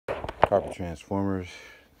Carpet Transformers,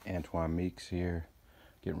 Antoine Meeks here,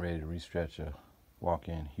 getting ready to restretch a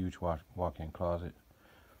huge walk-in closet.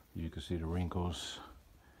 You can see the wrinkles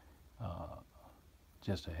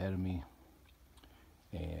just ahead of me,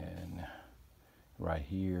 and right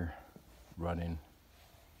here, running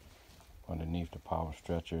underneath the power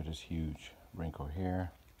stretcher, this huge wrinkle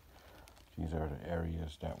here. These are the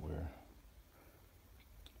areas that we're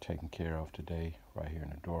taking care of today, right here in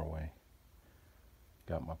the doorway.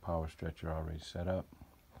 Got my power stretcher already set up.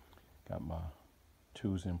 Got my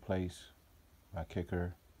tools in place, my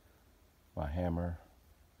kicker, my hammer,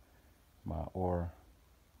 my oar,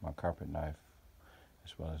 my carpet knife,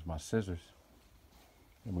 as well as my scissors.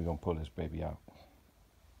 And we're gonna pull this baby out.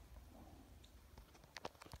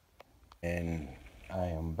 And I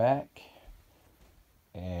am back,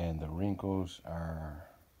 and the wrinkles are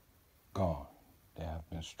gone. They have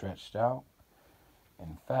been stretched out.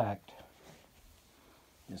 In fact,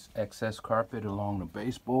 this excess carpet along the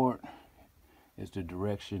baseboard is the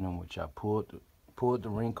direction in which I pulled the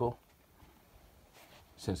wrinkle,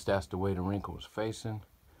 since that's the way the wrinkle was facing.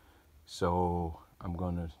 So I'm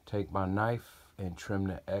going to take my knife and trim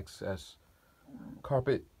the excess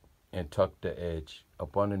carpet and tuck the edge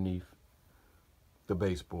up underneath the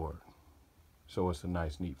baseboard, so it's a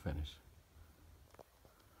nice, neat finish.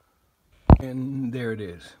 And there it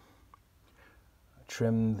is.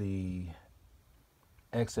 Trim the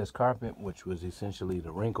excess carpet, which was essentially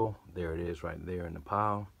the wrinkle. There it is right there in the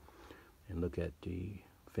pile. And look at the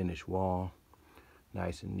finished wall.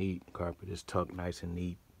 Nice and neat. Carpet is tucked nice and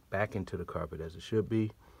neat back into the carpet as it should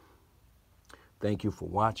be. Thank you for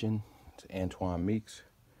watching. It's Antoine Meeks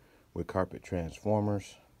with Carpet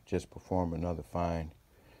Transformers. Just performed another fine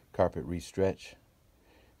carpet restretch.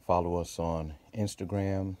 Follow us on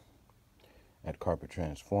Instagram at Carpet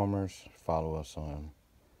Transformers. Follow us on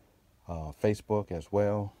Facebook as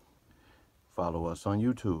well. Follow us on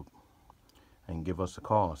YouTube, and give us a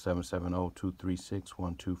call,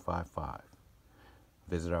 770-236-1255.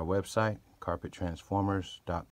 Visit our website, carpettransformers.com.